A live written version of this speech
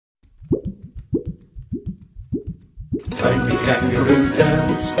Tie me kangaroo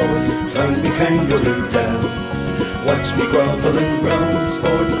down, sport, tie me kangaroo down. Watch me groveling round,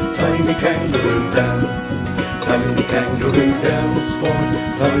 sport, tie me kangaroo down. Tie me kangaroo down, sport,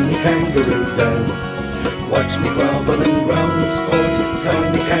 tie me kangaroo down. Watch me groveling round, sport, tie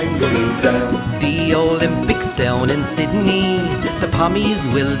me kangaroo down. The Olympics down in Sydney, the pommies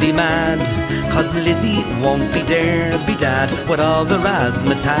will be mad, 'cause Lizzie won't be there, be dad, with all the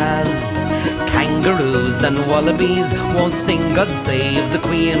razzmatazz. Kangaroos and wallabies won't sing God Save the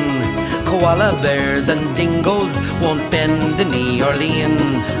Queen. Koala bears and dingoes won't bend the knee or lean.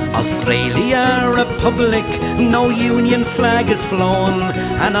 Australia Republic, no Union flag is flown,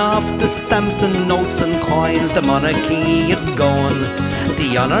 and off the stamps and notes and coins the monarchy is gone.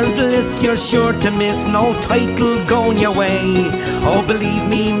 The honours list you're sure to miss, no title going your way. Oh, believe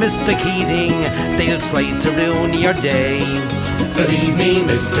me, Mr. Keating, they'll try to ruin your day. Believe me,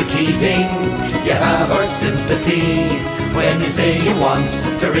 Mr. Keating, you have our sympathy when you say you want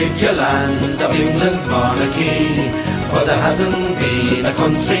to rid your land of England's monarchy. For there hasn't been a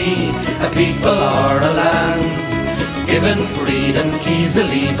country, a people or a land given freedom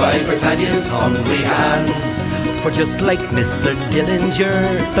easily by Britannia's hungry hand. For just like Mr.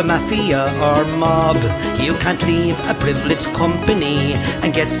 Dillinger, the mafia or mob, you can't leave a privileged company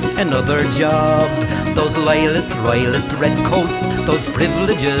and get another job. Those loyalist, royalist redcoats, those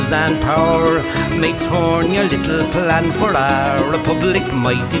privileges and power may turn your little plan for our republic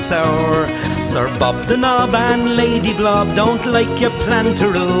mighty sour. Sir Bob the Knob and Lady Blob don't like your plan to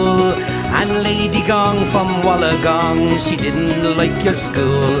rule, and Lady Gong from Wollongong, she didn't like your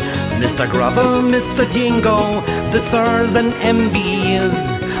school. Mr. Grovel, Mr. Jingo, the Sirs and MBs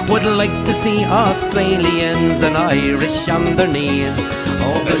would like to see Australians and Irish on their knees.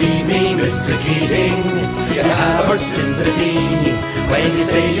 Oh, believe me, Mr. Keating, you have our sympathy when you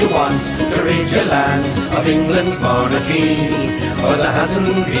say you want to rid your land of England's monarchy. For there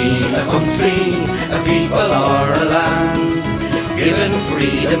hasn't been a country, a people or a land given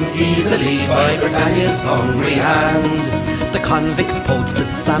freedom easily by Britannia's hungry hand. The convicts poached the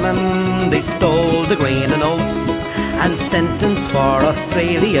salmon, they stole the grain and oats, and sentenced for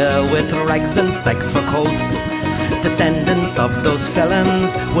Australia with rags and sacks for coats. Descendants of those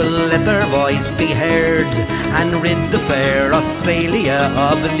felons will let their voice be heard and rid the fair Australia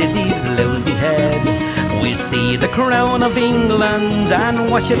of Lizzie's lousy head. We see the crown of England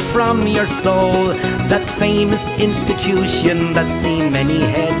and wash it from your soul, that famous institution that seen many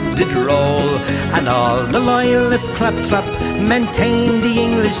heads did roll. And all the loyalists claptrap maintain the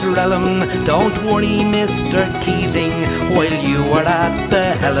English realm. Don't worry, Mr. Keating, while you are at the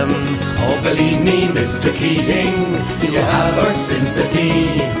helm. Oh, believe me, Mr. Keating, you have our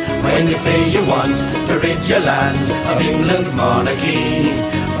sympathy when you say you want to rid your land of England's monarchy.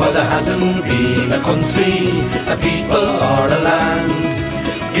 For there hasn't been a country, a people or a land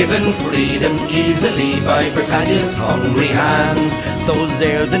given freedom easily by Britannia's hungry hand. Those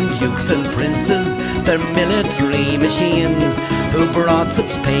heirs and dukes and princes, they're military machines who brought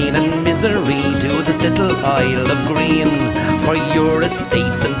such pain and misery to this little Isle of Green. For your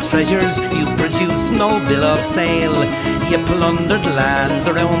estates and treasures you produce no bill of sale. You plundered lands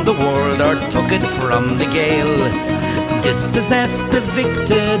around the world or took it from the Gale. Dispossessed,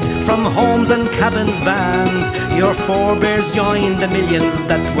 evicted from homes and cabins banned, your forebears joined the millions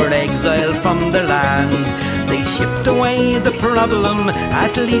that were exiled from their land. They shipped away the problem,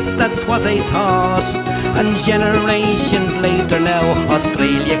 at least that's what they thought, and generations later now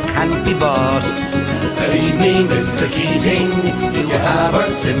Australia can't be bought. Believe me, Mr. Keating, you have our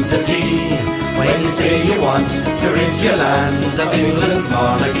sympathy when you say you want to rid your land of England's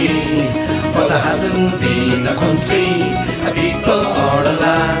monarchy. For there hasn't been a country, a people or a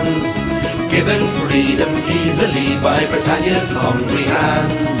land given freedom easily by Britannia's hungry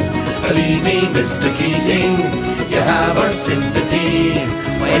hand. Believe me, Mr. Keating, you have our sympathy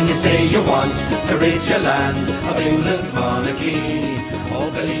when you say you want to rid your land of England's monarchy.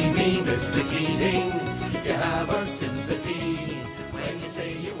 Oh, believe me, Mr. Keating,